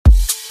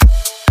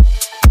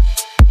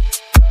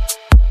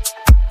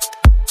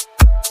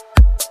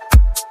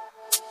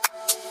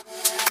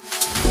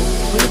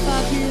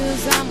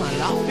and my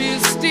life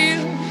is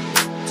still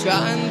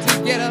trying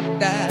to get up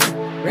that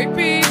great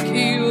big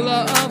hill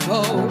of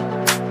hope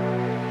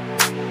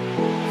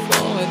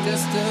for a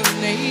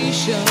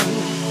destination.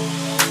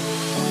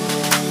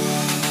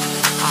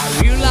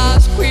 I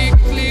realized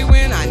quickly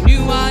when I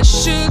knew I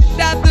should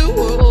that the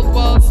world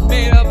was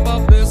made up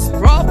of this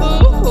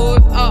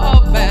brotherhood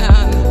of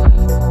man,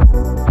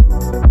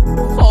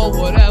 or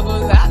whatever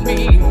that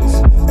means.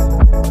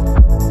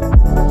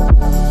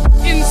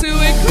 Into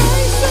a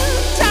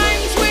crisis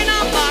times when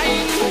I'm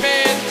lying in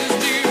bed just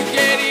to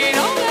get it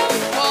all out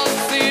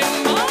what's in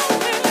my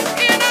head,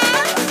 and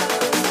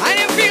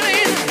I'm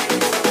feeling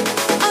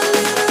a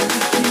little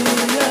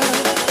peculiar.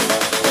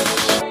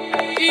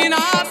 And I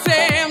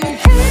say,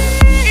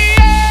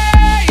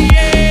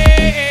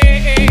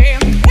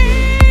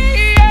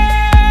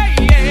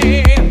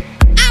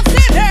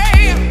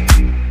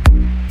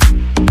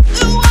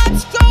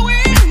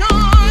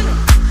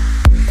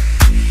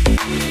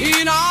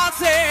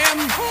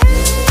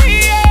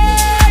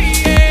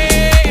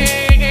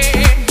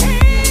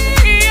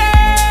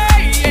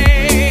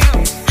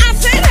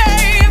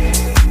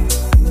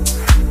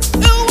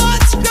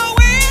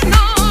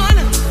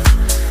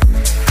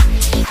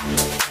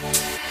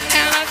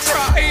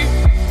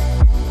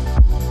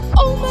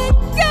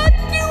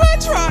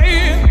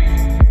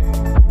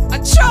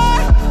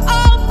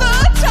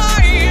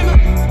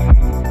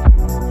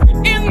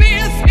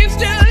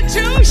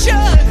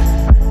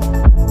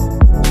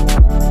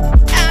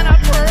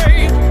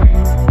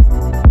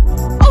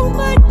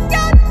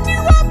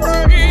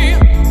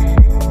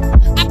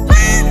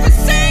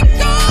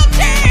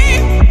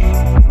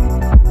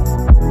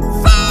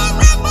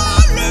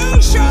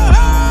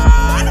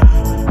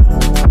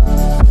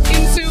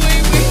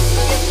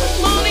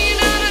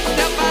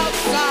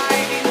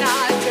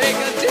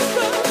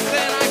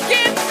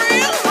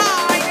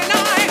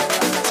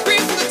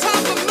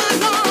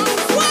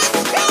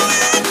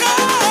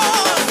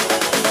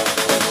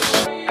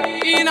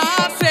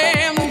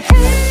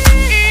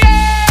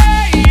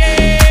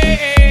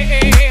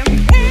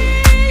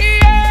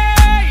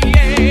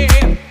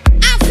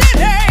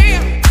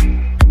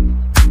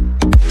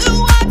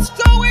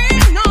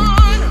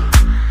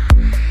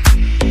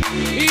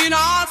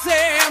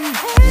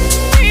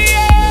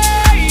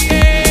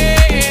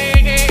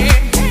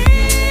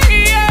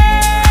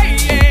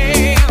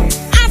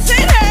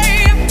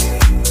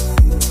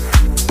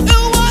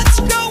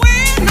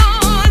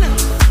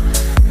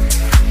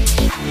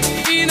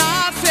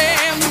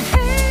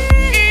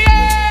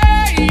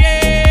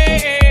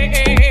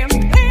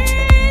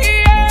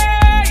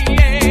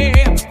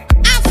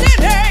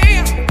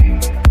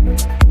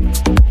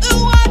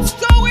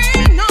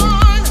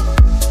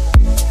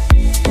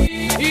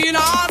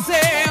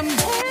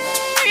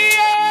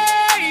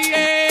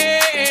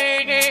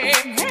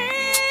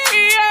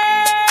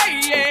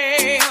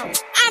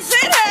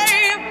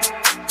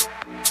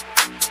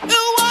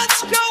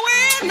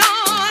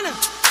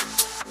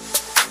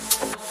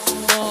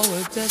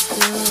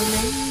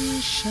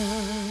 destination.